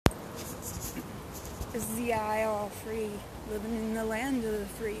Is the I all free, living in the land of the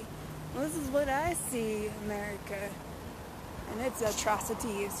free? Well, this is what I see, America, and its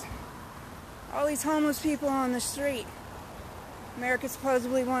atrocities. All these homeless people on the street. America's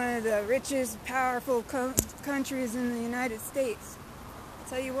supposedly one of the richest, powerful countries in the United States. I'll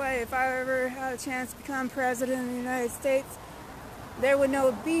tell you what, if I ever had a chance to become president of the United States, there would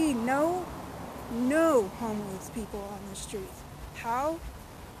be no homeless people on the streets. How?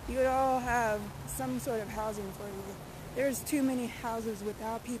 You would all have some sort of housing for you. There's too many houses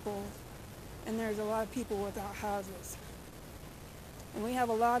without people, and there's a lot of people without houses. And we have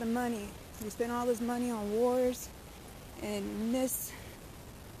a lot of money. We spend all this money on wars and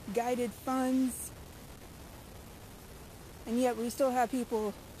misguided funds, and yet we still have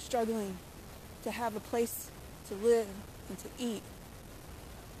people struggling to have a place to live and to eat.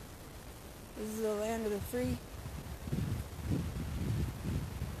 This is the land of the free.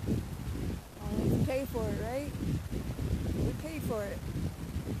 We can pay for it, right? We pay for it.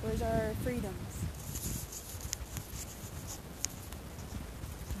 Where's our freedoms?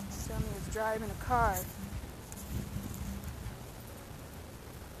 Tell me it's driving a car.